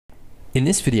In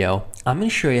this video, I'm going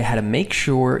to show you how to make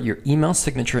sure your email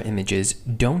signature images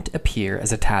don't appear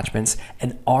as attachments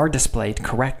and are displayed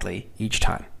correctly each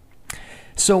time.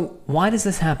 So why does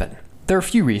this happen? There are a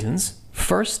few reasons.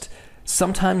 First,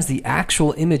 sometimes the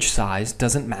actual image size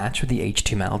doesn't match with the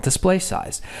HTML display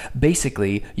size.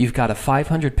 Basically, you've got a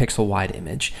 500 pixel wide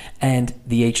image and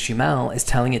the HTML is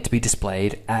telling it to be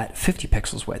displayed at 50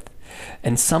 pixels width.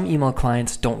 And some email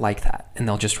clients don't like that and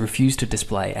they'll just refuse to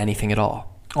display anything at all.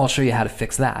 I'll show you how to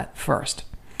fix that first.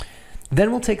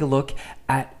 Then we'll take a look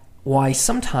at why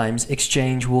sometimes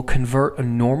Exchange will convert a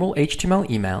normal HTML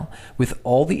email with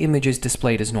all the images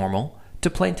displayed as normal to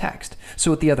plain text.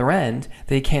 So at the other end,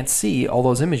 they can't see all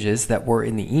those images that were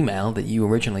in the email that you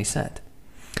originally sent.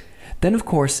 Then of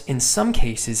course, in some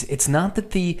cases, it's not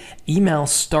that the email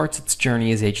starts its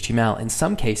journey as HTML. In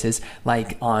some cases,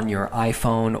 like on your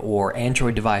iPhone or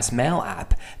Android device mail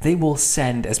app, they will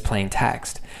send as plain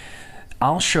text.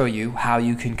 I'll show you how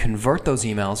you can convert those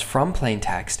emails from plain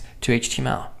text to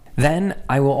HTML. Then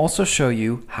I will also show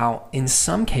you how in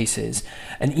some cases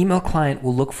an email client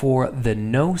will look for the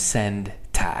no send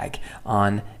tag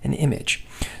on an image.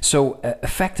 So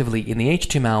effectively in the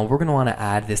HTML we're going to want to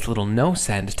add this little no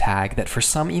send tag that for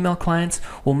some email clients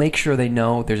will make sure they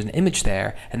know there's an image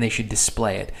there and they should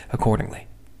display it accordingly.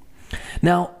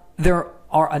 Now there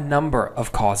are a number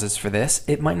of causes for this.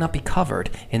 It might not be covered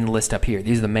in the list up here.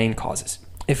 These are the main causes.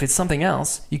 If it's something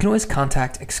else, you can always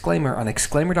contact Exclaimer on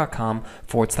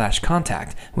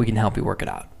exclaimer.com/contact. We can help you work it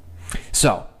out.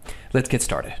 So let's get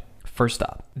started. First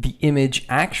up, the image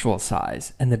actual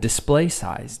size and the display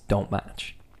size don't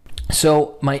match.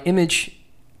 So my image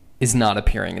is not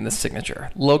appearing in the signature.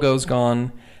 Logo's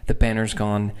gone, the banner's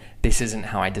gone. This isn't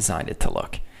how I designed it to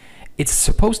look. It's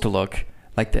supposed to look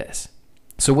like this.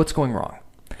 So what's going wrong?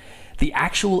 The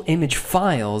actual image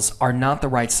files are not the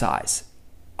right size.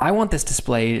 I want this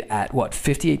displayed at what,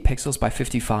 58 pixels by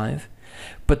 55?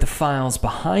 But the files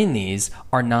behind these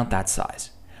are not that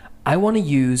size. I want to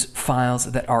use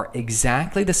files that are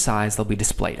exactly the size they'll be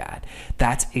displayed at.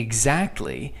 That's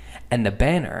exactly, and the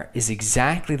banner is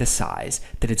exactly the size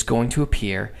that it's going to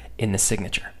appear in the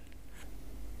signature.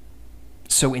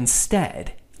 So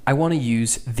instead, I want to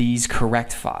use these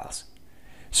correct files.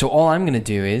 So all I'm going to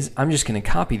do is I'm just going to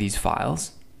copy these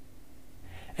files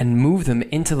and move them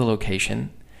into the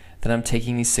location that I'm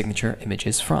taking these signature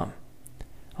images from.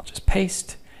 I'll just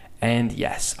paste and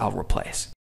yes, I'll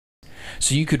replace.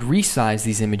 So you could resize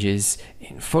these images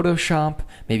in Photoshop,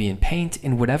 maybe in Paint,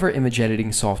 in whatever image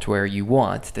editing software you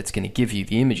want that's going to give you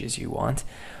the images you want.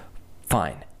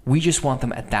 Fine. We just want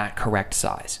them at that correct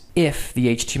size. If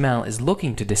the HTML is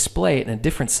looking to display it in a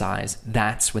different size,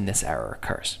 that's when this error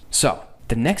occurs. So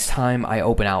the next time I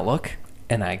open Outlook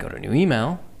and I go to new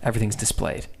email, everything's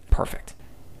displayed. Perfect.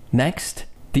 Next,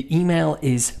 the email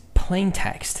is plain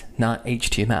text, not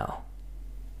HTML.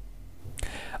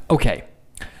 Okay,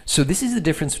 so this is the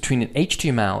difference between an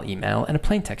HTML email and a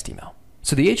plain text email.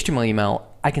 So the HTML email,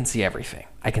 I can see everything.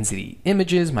 I can see the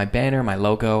images, my banner, my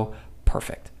logo,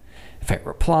 perfect. If I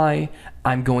reply,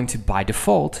 I'm going to, by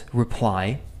default,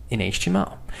 reply in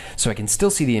HTML. So I can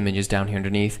still see the images down here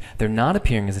underneath. They're not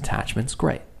appearing as attachments,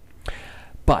 great.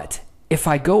 But if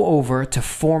I go over to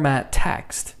format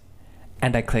text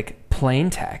and I click plain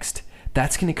text,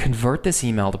 that's going to convert this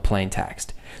email to plain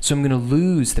text. So I'm going to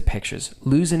lose the pictures,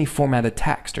 lose any formatted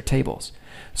text or tables.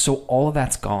 So all of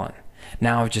that's gone.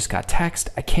 Now I've just got text,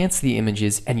 I can't see the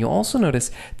images, and you'll also notice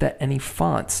that any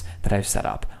fonts that I've set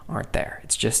up aren't there.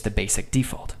 It's just the basic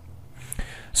default.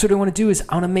 So what I want to do is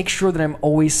I want to make sure that I'm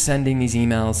always sending these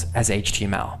emails as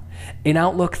HTML. In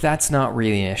Outlook, that's not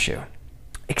really an issue.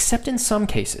 Except in some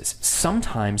cases,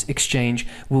 sometimes Exchange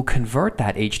will convert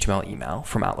that HTML email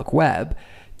from Outlook Web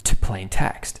to plain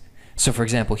text. So for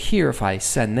example, here, if I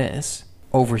send this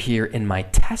over here in my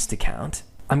test account,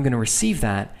 I'm going to receive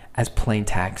that as plain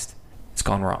text. It's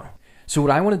gone wrong. So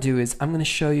what I want to do is I'm going to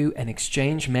show you an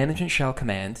Exchange Management Shell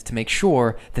command to make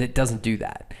sure that it doesn't do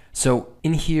that. So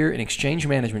in here in Exchange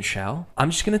Management Shell, I'm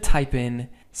just going to type in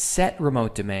set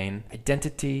remote domain,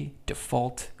 identity,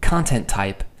 default, content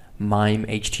type, MIME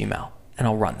HTML, and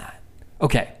I'll run that.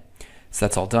 Okay, so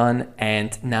that's all done.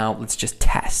 And now let's just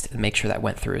test and make sure that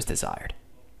went through as desired.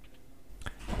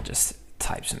 I'll just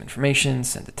type some information,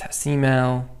 send a test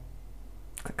email,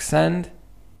 click send.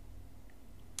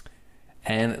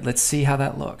 And let's see how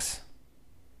that looks.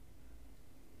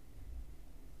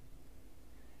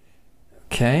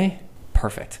 Okay,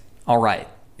 perfect. All right,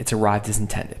 it's arrived as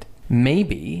intended.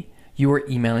 Maybe you are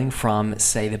emailing from,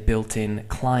 say, the built-in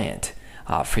client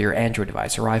for your Android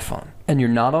device or iPhone, and you're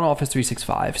not on Office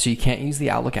 365, so you can't use the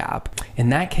Outlook app. In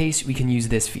that case, we can use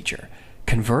this feature,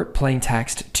 convert plain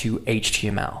text to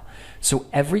HTML. So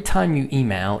every time you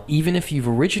email, even if you've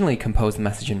originally composed the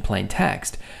message in plain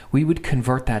text, we would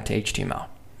convert that to HTML.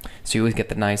 So you always get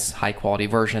the nice high quality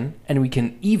version, and we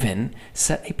can even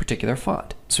set a particular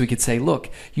font. So we could say,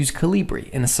 look, use Calibri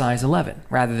in a size 11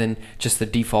 rather than just the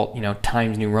default,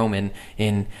 Times New Roman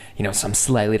in, some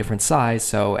slightly different size,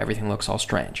 so everything looks all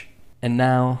strange. And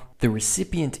now the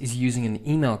recipient is using an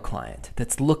email client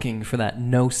that's looking for that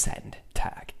no send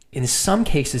tag. In some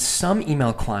cases, some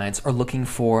email clients are looking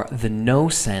for the no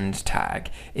send tag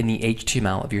in the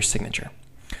HTML of your signature.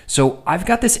 So I've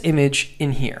got this image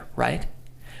in here, right?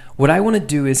 What I want to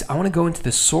do is I want to go into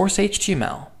the source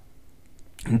HTML.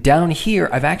 And down here,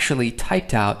 I've actually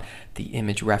typed out the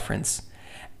image reference.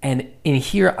 And in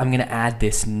here, I'm going to add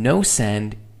this no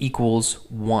send equals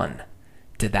 1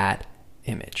 to that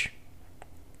image.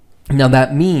 Now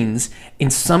that means in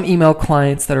some email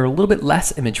clients that are a little bit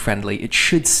less image friendly, it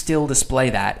should still display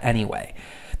that anyway.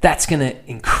 That's going to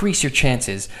increase your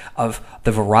chances of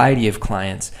the variety of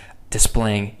clients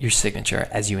displaying your signature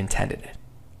as you intended it.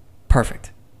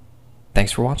 Perfect.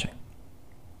 Thanks for watching.